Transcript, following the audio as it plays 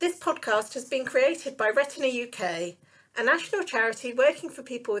podcast has been created by Retina UK, a national charity working for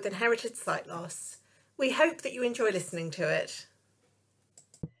people with inherited sight loss. We hope that you enjoy listening to it.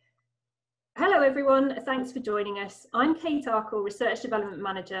 Hello everyone, thanks for joining us. I'm Kate Arkle, Research Development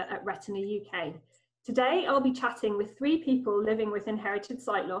Manager at Retina UK. Today I'll be chatting with 3 people living with inherited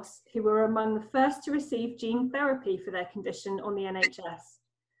sight loss who were among the first to receive gene therapy for their condition on the NHS.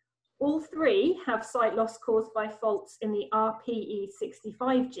 All 3 have sight loss caused by faults in the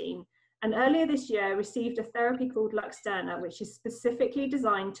RPE65 gene, and earlier this year received a therapy called Luxturna, which is specifically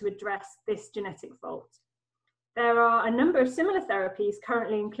designed to address this genetic fault. There are a number of similar therapies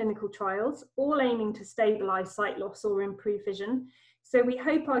currently in clinical trials, all aiming to stabilise sight loss or improve vision. So we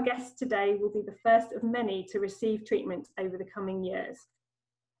hope our guest today will be the first of many to receive treatment over the coming years.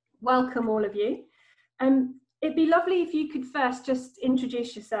 Welcome all of you. It'd be lovely if you could first just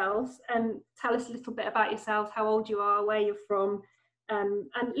introduce yourselves and tell us a little bit about yourselves, how old you are, where you're from, and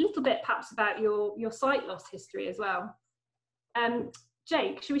a little bit perhaps about your sight loss history as well.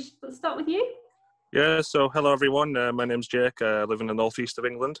 Jake, should we start with you? Yeah, so hello everyone, my name's Jake, I live in the northeast of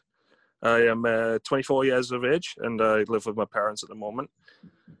England. I am 24 years of age and I live with my parents at the moment.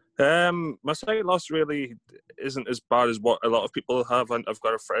 My sight loss really isn't as bad as what a lot of people have, and I've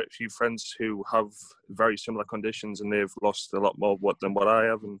got a few friends who have very similar conditions and they've lost a lot more than what I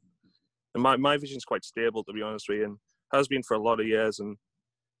have, and my vision's quite stable, to be honest with you, and has been for a lot of years, and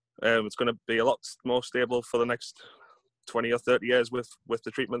it's going to be a lot more stable for the next 20 or 30 years with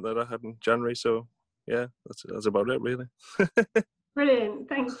the treatment that I had in January. So yeah, that's about it really. Brilliant,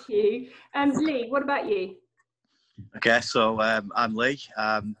 thank you. Lee, what about you? Okay, so I'm Lee.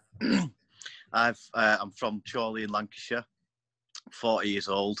 I'm from Chorley in Lancashire, 40 years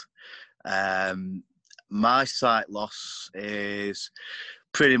old. My sight loss is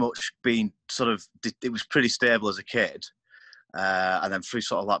pretty much been it was pretty stable as a kid. And then through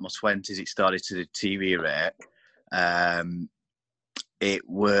sort of like my 20s, it started to deteriorate. It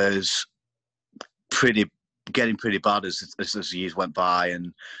was getting pretty bad as the years went by.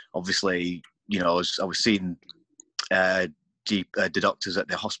 And obviously, you know, I was seeing the doctors at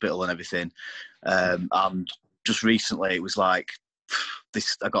the hospital and everything, and just recently it was like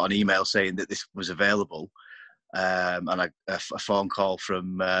this. I got an email saying that this was available, and a phone call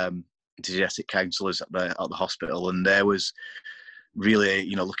from the genetic counsellors at the hospital, and there was really,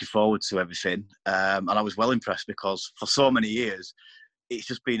 you know, looking forward to everything, and I was well impressed because for so many years it's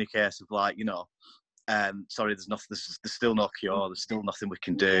just been a case of like, you know, sorry, there's nothing. There's still no cure. There's still nothing we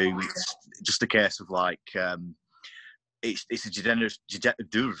can do. It's just a case of like. It's a degenerative.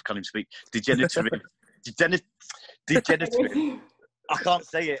 Can't even speak. Degenerative. I can't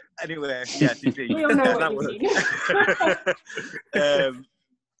say it anyway. Yeah, we all know what you mean.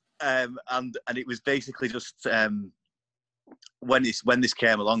 And it was basically just when this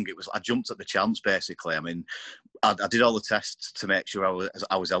came along, I jumped at the chance. Basically, I mean, I did all the tests to make sure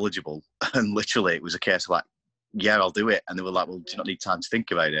I was eligible, and literally it was a case of like, yeah, I'll do it. And they were like, well, do you not need time to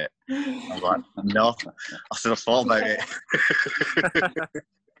think about it? I was like, no. I said, I thought about it.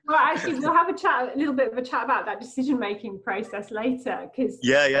 Well, actually, we'll have a little bit of a chat about that decision-making process later, because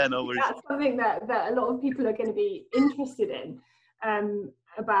no worries. That's something that a lot of people are going to be interested in,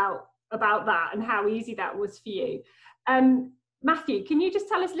 about that and how easy that was for you. Matthew, can you just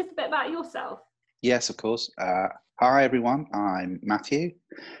tell us a little bit about yourself? Yes, of course. Hi, everyone. I'm Matthew.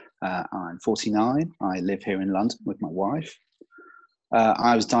 I'm 49. I live here in London with my wife.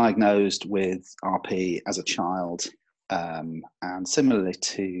 I was diagnosed with RP as a child, and similarly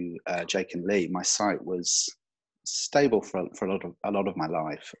to Jake and Lee, my sight was stable for a lot of my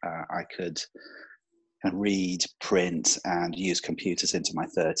life. I could read, print, and use computers into my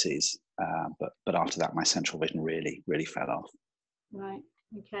 30s, but after that, my central vision really fell off. Right.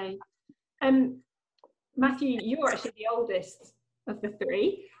 Okay. Matthew, you're actually the oldest of the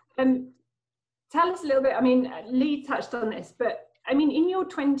 3. Tell us a little bit, I mean, Lee touched on this, but I mean, in your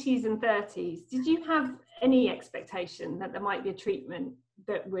 20s and 30s, did you have any expectation that there might be a treatment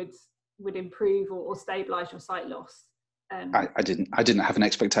that would improve or stabilise your sight loss? I didn't have an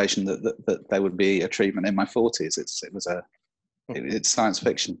expectation that there would be a treatment in my 40s. It's science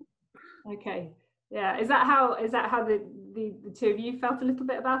fiction. Okay, yeah. Is that how the 2 of you felt a little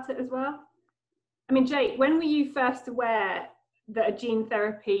bit about it as well? I mean, Jake, when were you first aware that a gene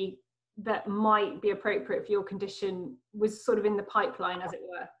therapy that might be appropriate for your condition was sort of in the pipeline, as it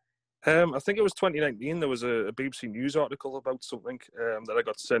were? I think it was 2019. There was a BBC News article about something that I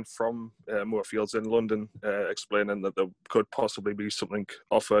got sent from Moorfields in London, explaining that there could possibly be something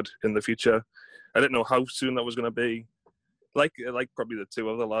offered in the future. I didn't know how soon that was going to be, like probably the two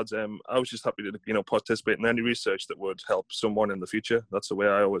other lads, I was just happy to participate in any research that would help someone in the future. That's the way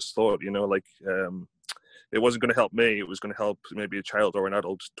I always thought. It wasn't going to help me. It was going to help maybe a child or an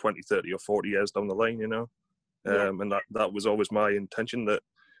adult 20, 30 or 40 years down the line, and that was always my intention. That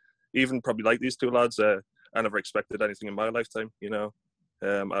even probably like these two lads, I never expected anything in my lifetime,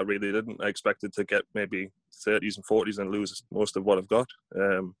 I really didn't. I expected to get maybe 30s and 40s and lose most of what I've got.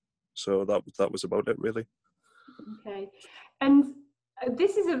 So that was about it, really. Okay, and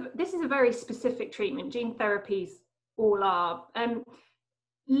this is a very specific treatment. Gene therapies all are.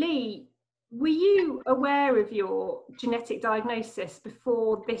 Lee, were you aware of your genetic diagnosis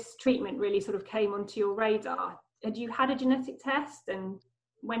before this treatment really sort of came onto your radar? Had you had a genetic test, and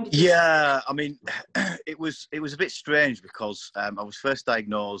when did you? Yeah, I mean, it was a bit strange because I was first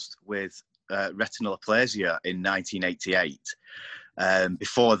diagnosed with retinal aplasia in 1988.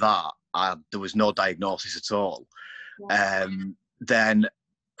 Before that, there was no diagnosis at all. Yeah. Then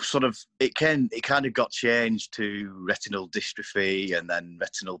sort of it kind of got changed to retinal dystrophy and then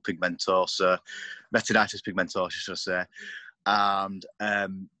retinal pigmentosa, retinitis pigmentosa, should I say. And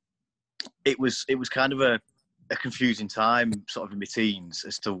it was kind of a confusing time sort of in my teens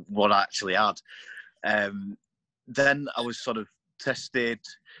as to what I actually had. Then I was sort of tested.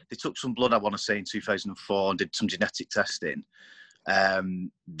 They took some blood, I want to say, in 2004 and did some genetic testing.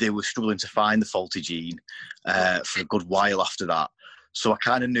 They were struggling to find the faulty gene for a good while after that. So I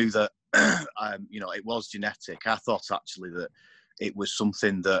kind of knew that, it was genetic. I thought actually that it was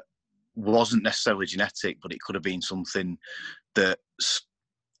something that wasn't necessarily genetic, but it could have been something that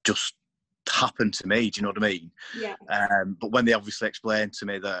just happened to me. Do you know what I mean? Yeah. But when they obviously explained to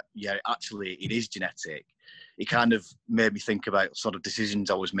me that, yeah, actually it is genetic, it kind of made me think about sort of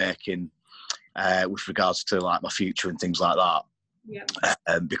decisions I was making with regards to like my future and things like that. Yeah.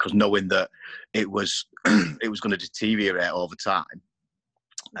 Because knowing that it was going to deteriorate over time,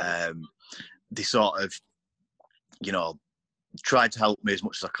 they sort of, tried to help me as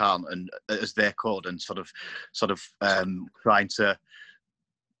much as I can and as they could, and sort of trying to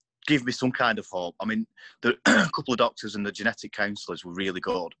give me some kind of hope. I mean, a couple of doctors and the genetic counsellors were really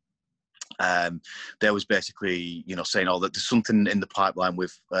good. They was basically, saying, that there's something in the pipeline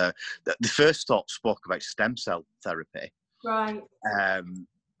with. The first spoke about stem cell therapy, right? And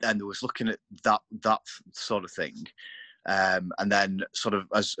they was looking at that sort of thing. And then, sort of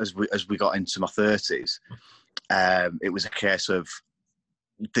as we got into my 30s, it was a case of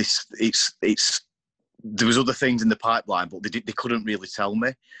this. There was other things in the pipeline, but they couldn't really tell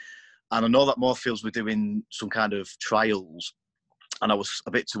me. And I know that Moorfields were doing some kind of trials, and I was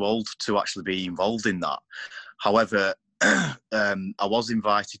a bit too old to actually be involved in that. However, I was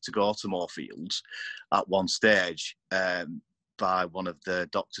invited to go to Moorfields at one stage by one of the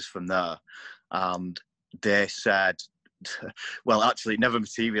doctors from there, and they said, well, actually, it never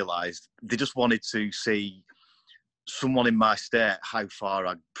materialised. They just wanted to see someone in my state, how far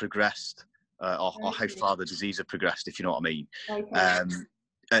I'd progressed, or how far the disease had progressed, if you know what I mean. Okay.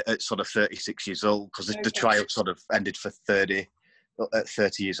 At sort of 36 years old, because the trial sort of ended for 30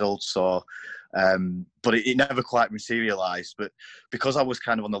 years old. So, but it never quite materialised. But because I was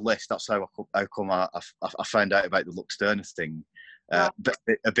kind of on the list, that's how I found out about the Luxturna thing a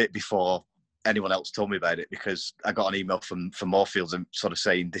bit before anyone else told me about it, because I got an email from Moorfields and sort of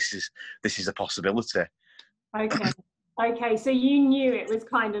saying this is a possibility. Okay. So you knew it was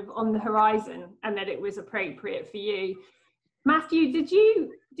kind of on the horizon and that it was appropriate for you. Matthew, did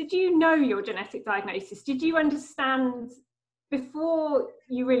you know your genetic diagnosis? Did you understand, before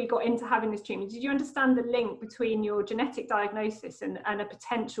you really got into having this treatment, did you understand the link between your genetic diagnosis and a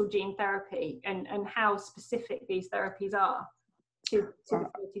potential gene therapy, and how specific these therapies are to the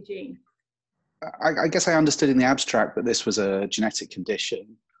faulty gene? I guess I understood in the abstract that this was a genetic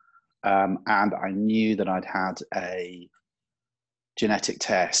condition, and I knew that I'd had a genetic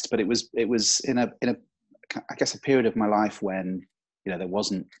test, but it was in a I guess a period of my life when there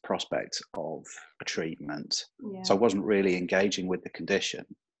wasn't prospect of a treatment, so I wasn't really engaging with the condition.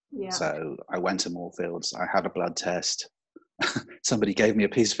 So I went to Moorfields, I had a blood test, somebody gave me a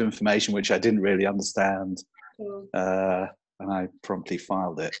piece of information which I didn't really understand, and I promptly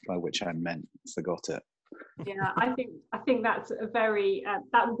filed it, by which I meant forgot it. Yeah, I think that's a very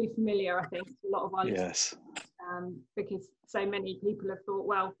that would be familiar, I think, to a lot of our listeners, because so many people have thought,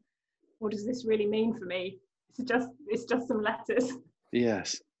 well, what does this really mean for me? It's just some letters.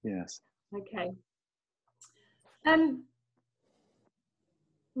 Yes. Okay. When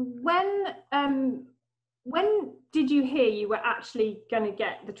did you hear you were actually going to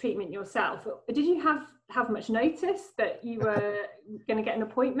get the treatment yourself? Did you have much notice that you were going to get an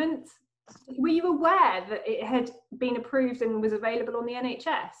appointment? Were you aware that it had been approved and was available on the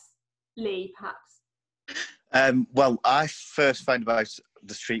NHS? Lee, perhaps? Well, I first found about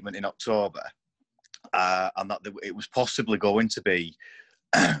this treatment in October, and that it was possibly going to be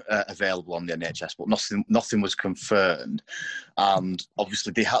available on the NHS, but nothing was confirmed. And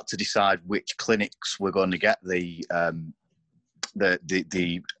obviously, they had to decide which clinics were going to get the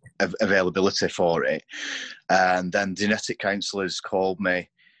availability for it. And then genetic counsellors called me,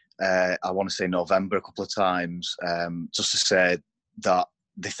 I want to say November, a couple of times, just to say that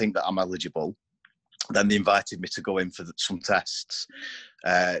they think that I'm eligible. Then they invited me to go in for some tests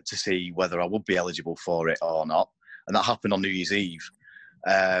to see whether I would be eligible for it or not. And that happened on New Year's Eve.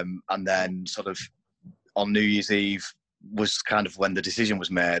 And then sort of on New Year's Eve was kind of when the decision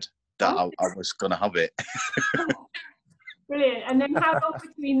was made that I was going to have it. Brilliant. And then how long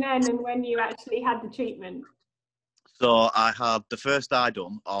between then and when you actually had the treatment? So I had the first eye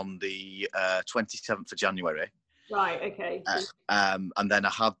done on the 27th of January. Right, okay. And then I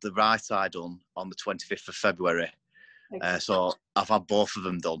had the right eye done on the 25th of February. Okay. So I've had both of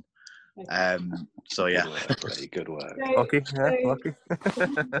them done. Okay. So yeah. Good work. Lucky, yeah, lucky.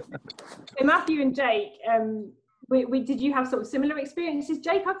 So Matthew and Jake, did you have sort of similar experiences?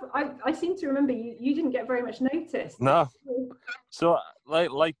 Jake, I seem to remember you didn't get very much notice. No. So like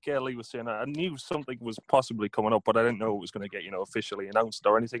Lee was saying, I knew something was possibly coming up, but I didn't know it was going to get officially announced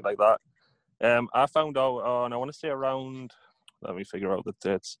or anything like that. I found out on, I want to say around, let me figure out the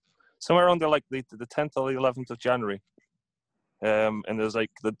dates, somewhere around the 10th or the 11th of January. And there's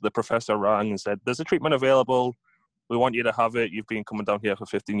the professor rang and said, there's a treatment available. We want you to have it. You've been coming down here for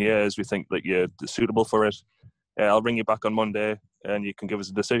 15 years. We think that you're suitable for it. I'll ring you back on Monday and you can give us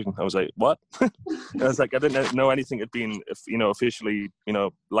a decision. I was like, what? I was like, I didn't know anything had been, officially,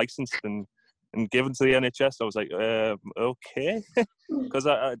 licensed and given to the NHS. I was like, okay. Because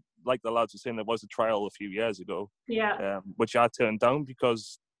I like the lads were saying, there was a trial a few years ago. Yeah. Which I turned down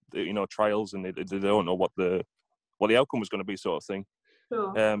because, trials and they don't know what the outcome was going to be, sort of thing.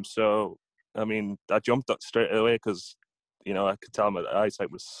 Sure. So, I mean, I jumped up straight away because, I could tell my eyesight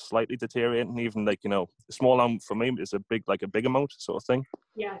was slightly deteriorating. Even a small amount for me is a big amount, sort of thing.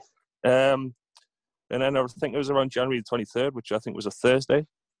 Yes. And then I think it was around January 23rd, which I think was a Thursday.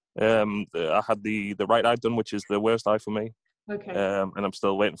 I had the right eye done, which is the worst eye for me. Okay. And I'm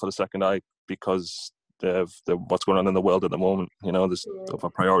still waiting for the second eye because of what's going on in the world at the moment. There's other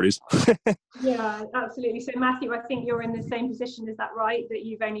priorities. Yeah, absolutely. So Matthew, I think you're in the same position. Is that right? That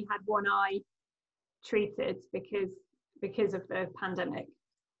you've only had one eye treated because of the pandemic?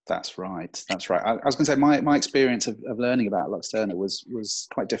 That's right. I was going to say my experience of learning about Luxturna was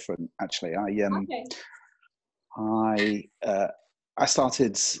quite different, actually. I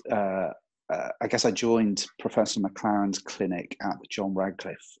started. I guess I joined Professor McLaren's clinic at the John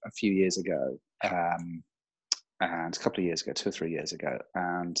Radcliffe a few years ago, and a couple of years ago, 2 or 3 years ago,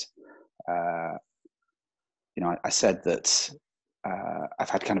 and I said that I've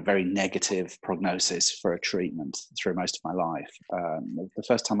had kind of very negative prognosis for a treatment through most of my life. The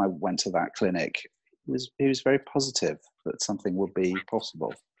first time I went to that clinic, he was very positive that something would be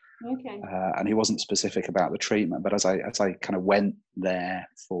possible. Okay. And he wasn't specific about the treatment, but as I kind of went there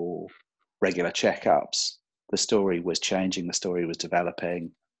for regular checkups, the story was changing, the story was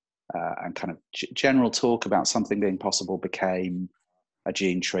developing, and kind of general talk about something being possible became a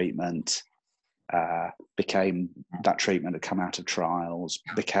gene treatment, became that treatment had come out of trials,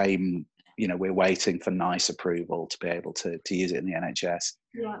 became, we're waiting for NICE approval to be able to use it in the NHS.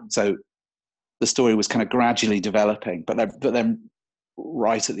 Yeah. So the story was kind of gradually developing, but then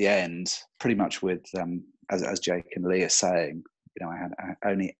right at the end, pretty much with, as Jake and Lee are saying, I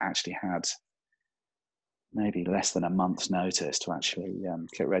only actually had maybe less than a month's notice to actually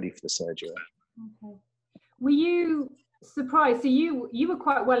get ready for the surgery. Okay. Were you surprised? So you were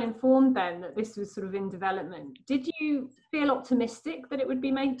quite well informed then that this was sort of in development. Did you feel optimistic that it would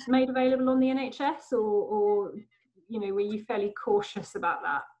be made available on the NHS, or were you fairly cautious about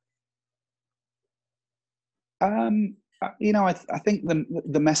that? I think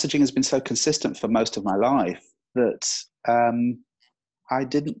the messaging has been so consistent for most of my life that I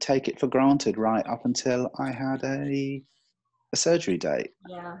didn't take it for granted right up until I had a surgery date.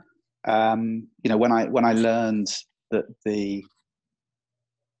 Yeah. When I learned that the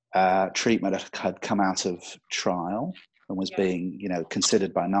treatment had come out of trial and was being,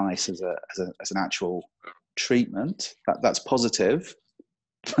 considered by NICE as an actual treatment, that's positive.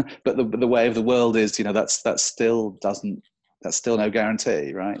 But the way of the world is, that's still no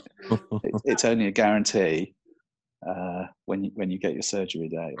guarantee, right? It's only a guarantee when you get your surgery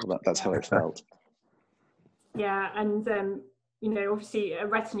day. Well, that's how it felt. Yeah, and obviously at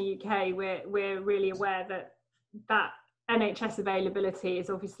Retina UK, we're really aware that NHS availability is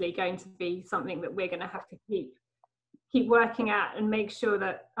obviously going to be something that we're going to have to keep working at, and make sure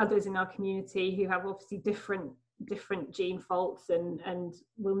that others in our community who have obviously different gene faults and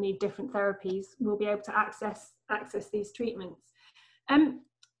will need different therapies will be able to access these treatments.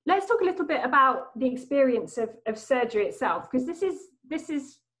 Let's talk a little bit about the experience of surgery itself, because this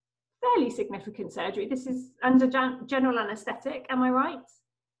is fairly significant surgery. This is under general anaesthetic, am I right?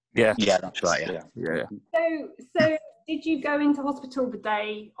 Yeah, that's right. Yeah. So did you go into hospital the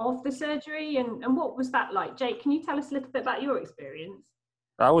day of the surgery, and what was that like? Jake, can you tell us a little bit about your experience?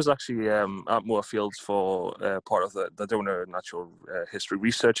 I was actually at Moorfields for part of they're doing a natural history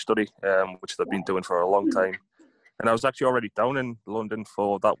research study, which they've been doing for a long time. And I was actually already down in London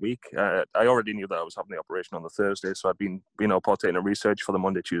for that week. I already knew that I was having the operation on the Thursday, so I'd been partaking in research for the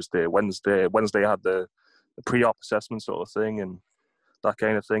Monday, Tuesday, Wednesday. Wednesday I had the pre-op assessment sort of thing and that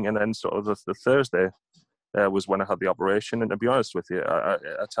kind of thing. And then sort of the Thursday was when I had the operation. And to be honest with you,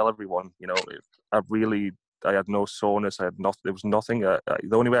 I tell everyone, I had no soreness. I had nothing. There was nothing. The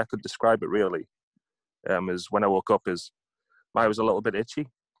only way I could describe it really is when I woke up is I was a little bit itchy.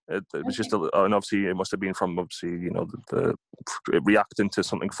 It was just, and obviously it must have been from the reacting to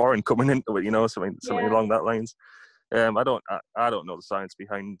something foreign coming into it, something along that lines. I don't know the science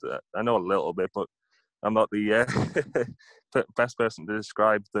behind that. I know a little bit, but I'm not the best person to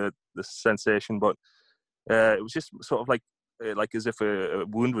describe the sensation. But it was just sort of like as if a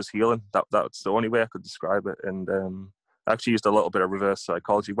wound was healing. That's the only way I could describe it. And I actually used a little bit of reverse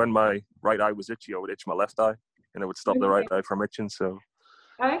psychology. When my right eye was itchy, I would itch my left eye, and it would stop the right eye from itching. So.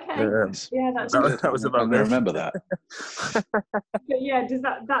 Okay. Yeah, that was about. I remember that. But yeah,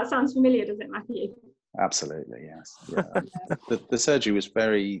 that sounds familiar, does it, Matthew? Absolutely, yes. Yeah. the surgery was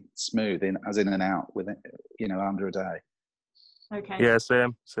very smooth, in and out within, under a day. Okay. Yeah,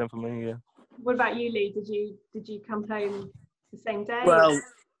 same for me. Yeah. What about you, Lee? Did you come home the same day? Well,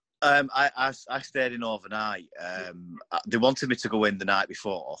 I stayed in overnight. They wanted me to go in the night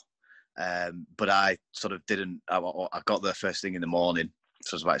before, but I sort of didn't. I got there first thing in the morning.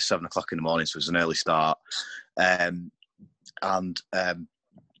 So it was about 7 o'clock in the morning, so it was an early start.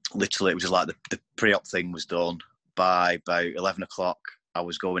 Literally, it was just like the pre-op thing was done. By about 11 o'clock, I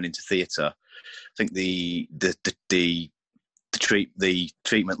was going into theatre. I think the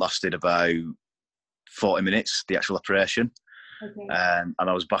treatment lasted about 40 minutes, the actual operation. Okay. And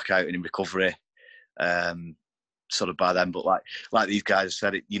I was back out in recovery sort of by then. But like these guys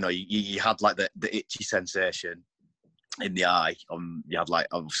said, you had like the itchy sensation in the eye. You had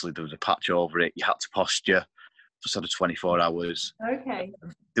obviously there was a patch over it. You had to posture for sort of 24 hours. Okay.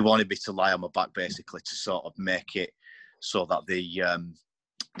 They wanted me to lie on my back basically to sort of make it so that the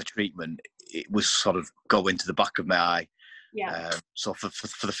treatment it was sort of go into the back of my eye. Yeah. So for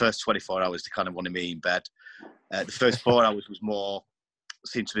the first 24 hours, they kind of wanted me in bed. The first 4 hours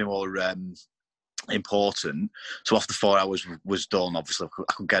seemed to be more important. So after 4 hours was done, obviously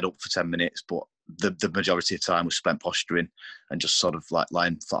I could get up for 10 minutes, but the majority of time was spent posturing and just sort of like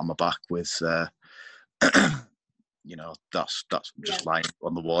lying flat on my back with, that's just lying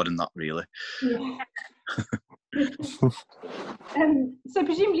on the ward and that really. Yeah. So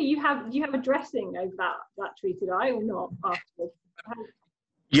presumably you have a dressing over that treated eye or not afterwards?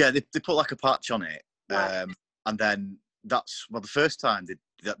 Yeah, they put like a patch on it, right. And then the first time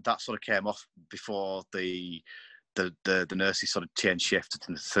that sort of came off before the nurses sort of changed shift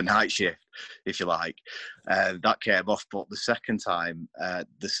to night shift, if you like. That came off, but the second time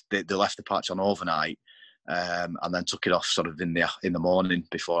they left the patch on overnight, and then took it off sort of in the morning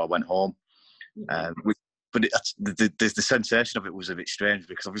before I went home. But the sensation of it was a bit strange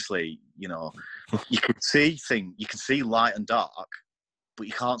because obviously, you can see light and dark, but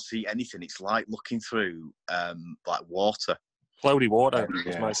you can't see anything. It's like looking through like water. Cloudy water.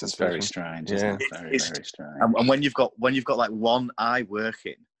 Yeah, it's very strange. Isn't it? Very, very strange. And when you've got like one eye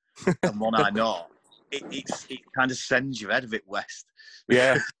working and one eye not, it kind of sends your head a bit west.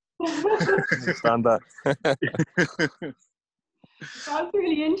 Yeah. Understand that. That's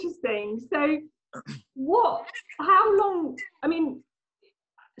really interesting. So how long,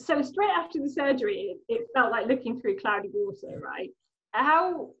 so straight after the surgery, it felt like looking through cloudy water, right?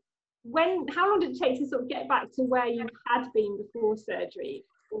 How long did it take to sort of get back to where you had been before surgery?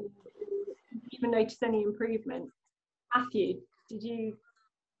 Or did you even notice any improvement? Matthew, did you?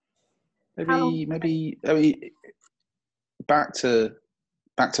 Maybe back to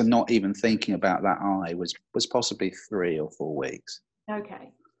not even thinking about that eye was possibly 3 or 4 weeks.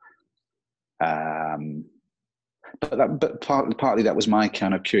 Okay. But partly that was my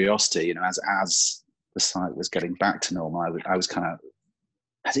kind of curiosity, as the sight was getting back to normal, I was kind of,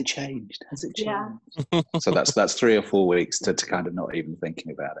 has it changed? Has it changed? Yeah. So that's 3 or 4 weeks to kind of not even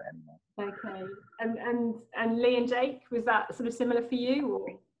thinking about it anymore. Okay. And Lee and Jake, was that sort of similar for you,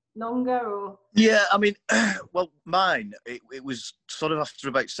 or longer, or? Yeah, I mean, well, mine, it was sort of after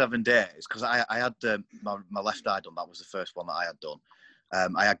about 7 days, because I had my left eye done. That was the first one that I had done.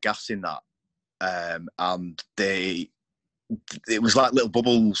 I had gas in that, and it was like little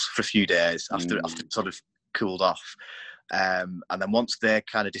bubbles for a few days after it sort of cooled off. And then once they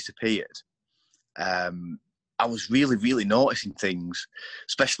kind of disappeared, I was really, really noticing things,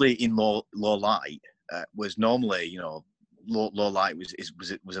 especially in low light. Was normally, you know, low light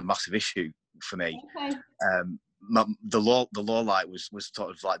was a massive issue for me. Okay. The low light was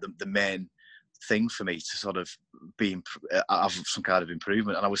sort of like the main thing for me to sort of have some kind of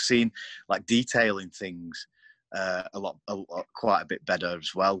improvement. And I was seeing like detailing things quite a bit better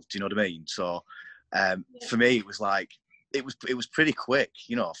as well. Do you know what I mean? So for me, it was like it was pretty quick.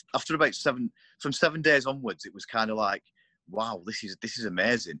 You know, after about 7 days onwards, it was kind of like, wow, this is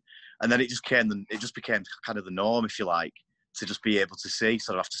amazing. And then it just became kind of the norm, if you like, to just be able to see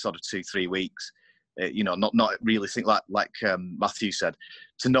sort of after sort of 2-3 weeks. You know, not really think like Matthew said,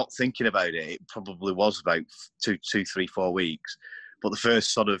 to not thinking about it. It probably was about 2, 3, 4 weeks, but the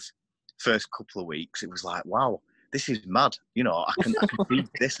first couple of weeks, it was like, wow, this is mad. You know, I can see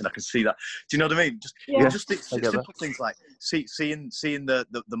this and I can see that. Do you know what I mean? Just simple things like seeing the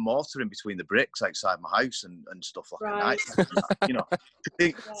mortar in between the bricks outside my house and stuff like Right. that. You know,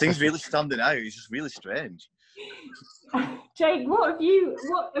 things really standing out. It's just really strange. Jake, what have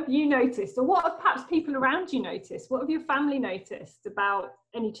you noticed, or what have perhaps people around you noticed? What have your family noticed about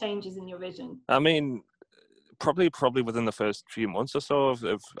any changes in your vision? I mean, probably within the first few months or so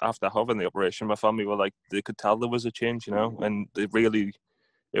of after having the operation, my family were like, they could tell there was a change, you know, and it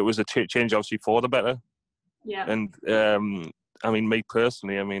was a change obviously for the better. Yeah. And I mean, me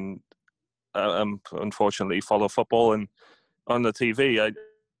personally, I mean, I'm unfortunately follow football, and on the TV,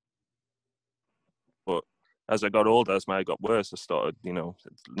 but as I got older, as my eye got worse, I started, you know,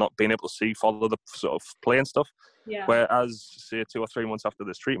 not being able to follow the sort of play and stuff. Yeah. Whereas, say, 2 or 3 months after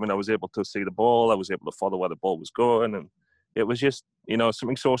this treatment, I was able to see the ball. I was able to follow where the ball was going, and it was just, you know,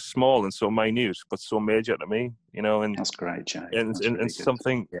 something so small and so minute, but so major to me, you know. And that's great, Jake. And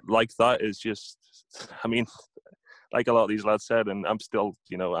something like that is just, I mean, like a lot of these lads said, and I'm still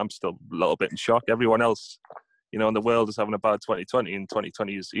a little bit in shock. Everyone else, you know, in the world is having a bad 2020, and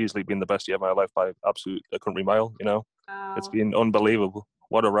 2020 has easily been the best year of my life by a country mile, you know. Wow. It's been unbelievable.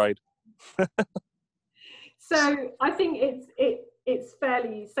 What a ride. So I think it's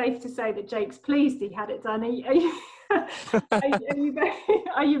fairly safe to say that Jake's pleased he had it done.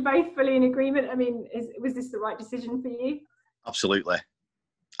 Are you both fully in agreement? I mean, was this the right decision for you? Absolutely.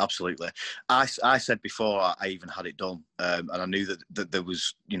 I said before I even had it done, and I knew that there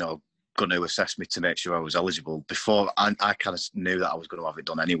was, you know, going to assess me to make sure I was eligible before. I kind of knew that I was going to have it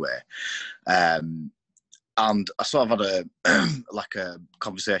done anyway. And I sort of had a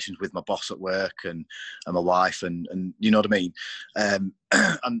conversations with my boss at work and my wife, and you know what I mean. And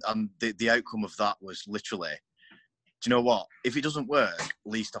the outcome of that was literally, do you know what? If it doesn't work, at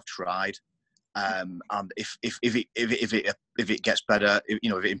least I've tried. And if it gets better, you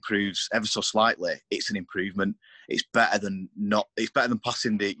know, if it improves ever so slightly, it's an improvement. It's better than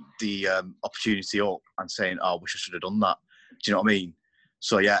passing the opportunity up and saying, "Oh, I wish I should have done that." Do you know what I mean?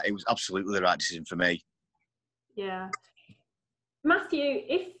 So yeah, it was absolutely the right decision for me. Yeah. Matthew,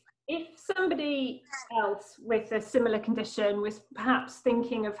 if somebody else with a similar condition was perhaps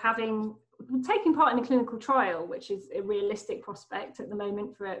thinking of taking part in a clinical trial, which is a realistic prospect at the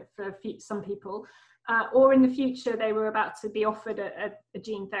moment for some people, or in the future they were about to be offered a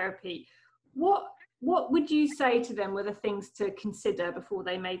gene therapy, what would you say to them were the things to consider before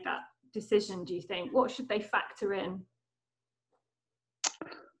they made that decision, do you think? What should they factor in?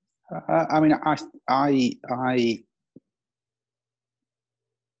 I mean,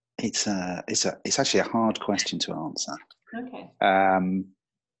 it's actually a hard question to answer. Okay.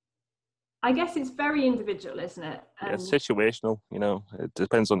 I guess it's very individual, isn't it? Yeah, it's situational, you know. It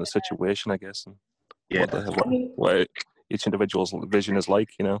depends on the situation, I guess, and what each individual's vision is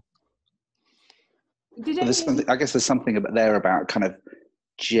like, you know. I guess there's something about kind of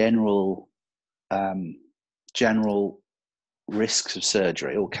general risks of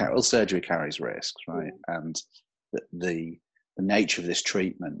surgery. All surgery carries risks, right? And the nature of this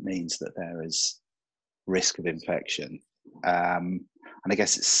treatment means that there is risk of infection. And I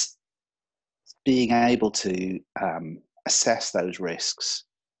guess it's being able to assess those risks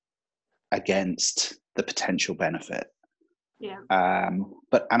against the potential benefit. Yeah. And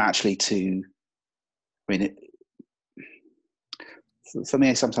actually to I mean, for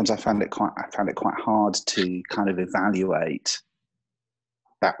me, sometimes I found it quite hard to kind of evaluate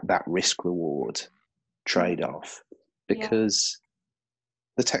that risk reward trade off, because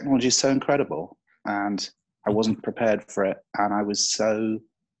the technology is so incredible, and I wasn't prepared for it, and I was so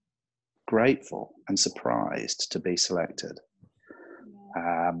grateful and surprised to be selected.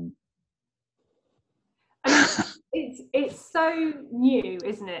 It's so new,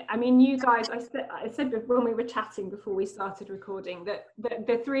 isn't it? I mean, you guys, I said when we were chatting before we started recording that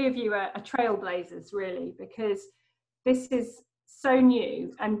the three of you are trailblazers, really, because this is so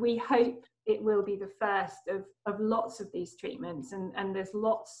new, and we hope it will be the first of lots of these treatments, and there's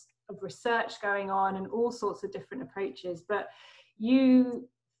lots of research going on and all sorts of different approaches. But you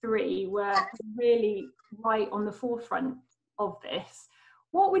three were really right on the forefront of this.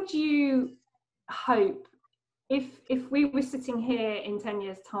 What would you hope, if we were sitting here in 10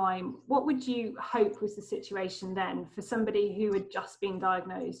 years' time, what would you hope was the situation then for somebody who had just been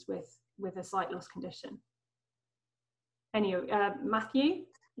diagnosed with a sight loss condition? Anyway, Matthew,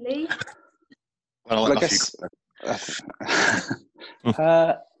 Lee? Well, I guess.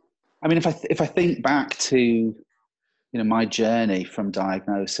 I mean, if I think back to my journey from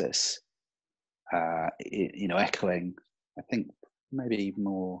diagnosis, echoing, I think maybe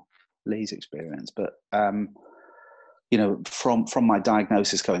more Lee's experience, but from my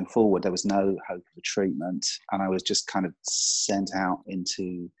diagnosis going forward, there was no hope of a treatment, and I was just kind of sent out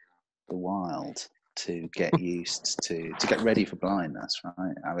into the wild to get used to get ready for blindness.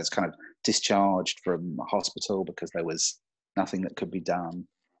 Right, I was kind of discharged from a hospital because there was nothing that could be done.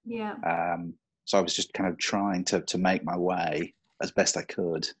 Yeah. So I was just kind of trying to make my way as best I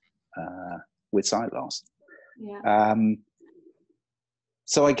could with sight loss. Yeah.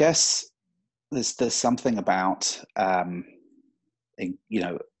 So I guess there's something about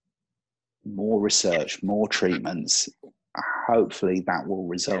more research, more treatments. Hopefully that will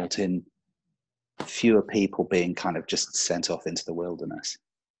result in fewer people being kind of just sent off into the wilderness.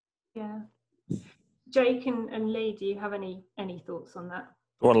 Yeah. Jake and Lee, do you have any thoughts on that?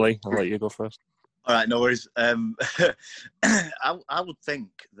 Go on, Lee. I'll let you go first. All right, no worries. I would think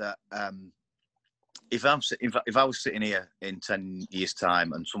that if I was sitting here in 10 years'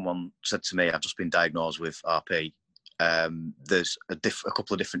 time and someone said to me, "I've just been diagnosed with RP," there's a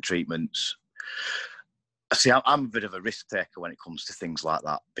couple of different treatments. See, I'm a bit of a risk taker when it comes to things like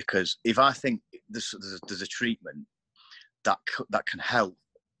that, because if I think there's a treatment that can help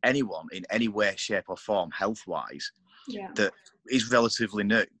anyone in any way, shape, or form, health-wise, that is relatively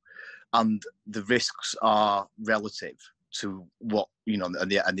new, and the risks are relative to what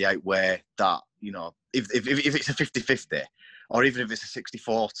and they outweigh that. If it's a 50-50, or even if it's a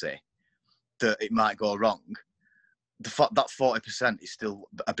 60-40, that it might go wrong, that 40% is still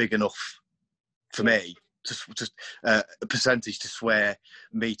a big enough for me, just a percentage to sway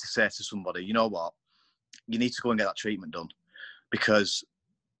me to say to somebody, you know what, you need to go and get that treatment done, because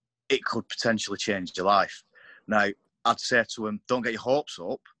it could potentially change your life. Now, I'd say to them, don't get your hopes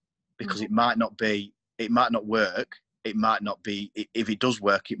up, because it might not work. It might not be. If it does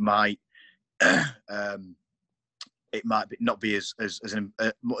work, it might. It might not be as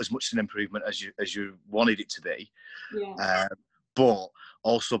much an improvement as you wanted it to be. Yeah. But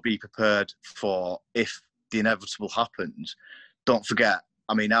also be prepared for if the inevitable happens. Don't forget.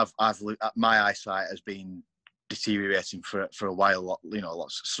 I mean, my eyesight has been deteriorating for a while.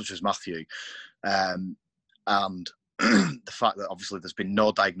 Such as Matthew, and the fact that obviously there's been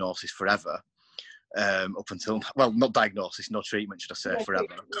no diagnosis forever, up until, well, not diagnosis, no treatment, should I say, forever.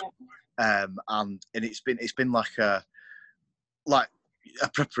 And it's been like a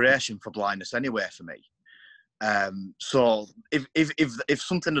preparation for blindness anyway for me. So if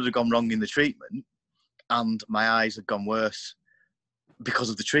something had gone wrong in the treatment and my eyes had gone worse because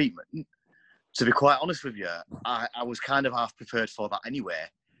of the treatment, to be quite honest with you, I was kind of half prepared for that anyway,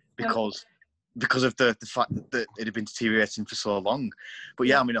 because of the fact that it had been deteriorating for so long. But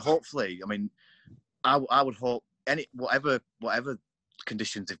yeah, I mean, hopefully, I mean, I would hope whatever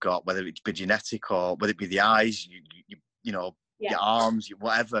conditions they've got, whether it be genetic or whether it be the eyes, your arms,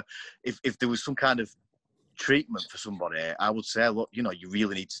 whatever, if there was some kind of treatment for somebody, I would say, look, you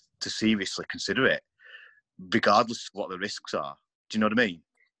really need to seriously consider it, regardless of what the risks are. Do you know what I mean?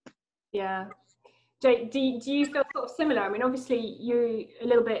 Yeah. Jake, do you feel sort of similar? I mean, obviously you're a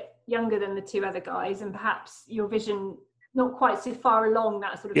little bit younger than the two other guys, and perhaps your vision not quite so far along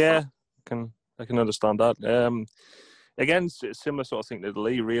that sort of I can understand that. Again, similar sort of thing to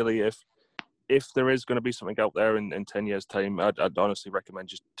Lee, really. If there is going to be something out there in 10 years' time, I'd honestly recommend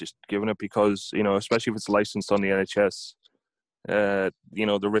just giving it, because, especially if it's licensed on the NHS,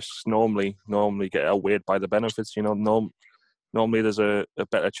 the risks normally get outweighed by the benefits. Normally there's a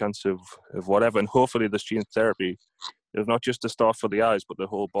better chance of whatever, and hopefully this gene therapy is not just a start for the eyes, but the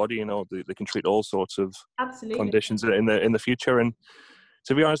whole body. They can treat all sorts of conditions in the future. And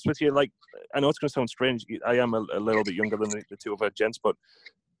to be honest with you, like, I know it's going to sound strange. I am a little bit younger than the two of our gents, but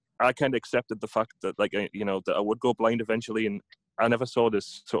I kind of accepted the fact that, like, that I would go blind eventually, and I never saw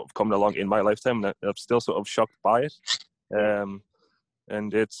this sort of coming along in my lifetime. And I'm still sort of shocked by it.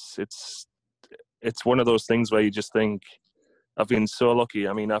 And it's one of those things where you just think, I've been so lucky.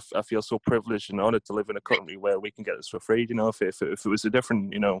 I mean, I feel so privileged and honoured to live in a country where we can get this for free. If it was a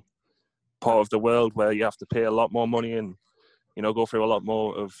different, part of the world where you have to pay a lot more money and, go through a lot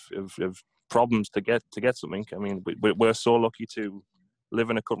more of problems to get something. I mean, we're so lucky to live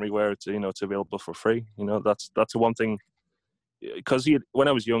in a country where it's, it's available for free. That's the one thing. Because when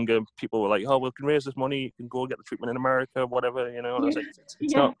I was younger, people were like, "Oh, we can raise this money, you can go get the treatment in America, whatever." And I was like,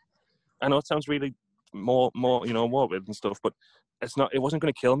 "It's not." I know it sounds really more, morbid and stuff, but it's not. It wasn't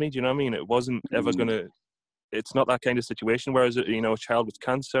going to kill me. Do you know what I mean? It wasn't ever going to. It's not that kind of situation. Whereas, a child with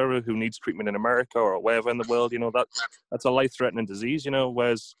cancer who needs treatment in America or wherever in the world, that's a life-threatening disease.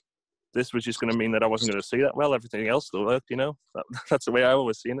 Whereas this was just going to mean that I wasn't going to see that well. Everything else still worked. That's the way I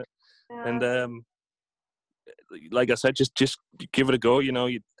always seen it. And like I said, just give it a go.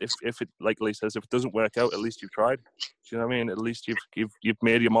 If it, like Lee says, if it doesn't work out, at least you've tried. Do you know what I mean? At least you've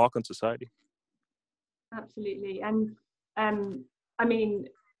made your mark on society. Absolutely. And I mean,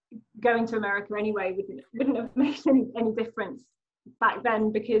 going to America anyway wouldn't have made any difference back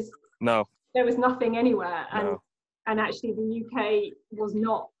then, because there was nothing anywhere, and actually the UK was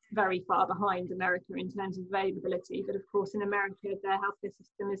not very far behind America in terms of availability. But of course, in America, their healthcare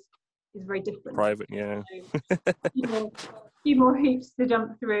system is very different. Private, yeah. So, a few more hoops to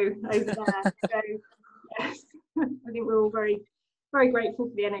jump through over there. So yes, I think we're all very, very grateful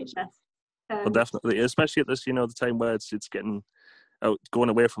for the NHS. Well, definitely, especially at this, the time where it's getting out, going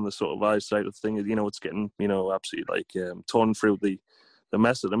away from the sort of eyesight of thing. It's getting, absolutely like torn through the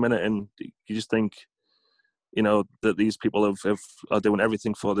mess at the minute, and you just think, that these people are doing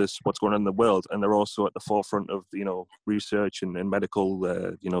everything for what's going on in the world, and they're also at the forefront of research and medical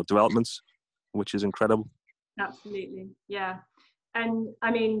developments, which is incredible. Absolutely, yeah. And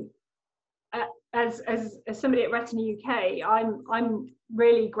I mean, as somebody at Retina UK, I'm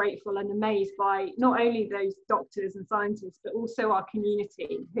really grateful and amazed by not only those doctors and scientists, but also our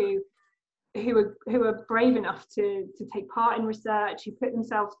community who are brave enough to take part in research, who put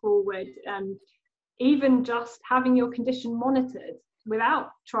themselves forward. Even just having your condition monitored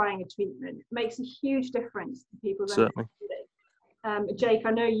without trying a treatment makes a huge difference to people. Certainly. Jake,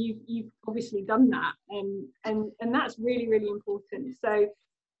 I know you've obviously done that, and that's really, really important. So,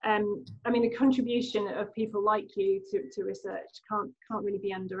 I mean, the contribution of people like you to research can't really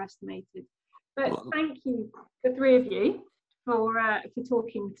be underestimated. But thank you, the three of you, for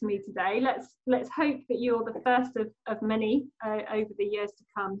talking to me today. Let's hope that you're the first of many over the years to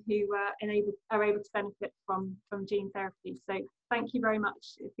come who are able to benefit from gene therapy. So thank you very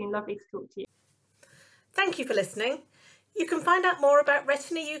much. It's been lovely to talk to you. Thank you for listening. You can find out more about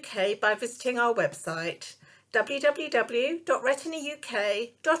Retina UK by visiting our website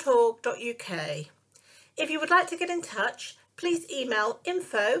www.retinauk.org.uk. If you would like to get in touch, please email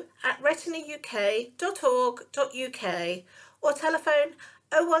info@retinauk.org.uk or telephone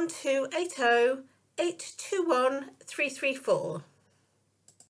 01280 821 334.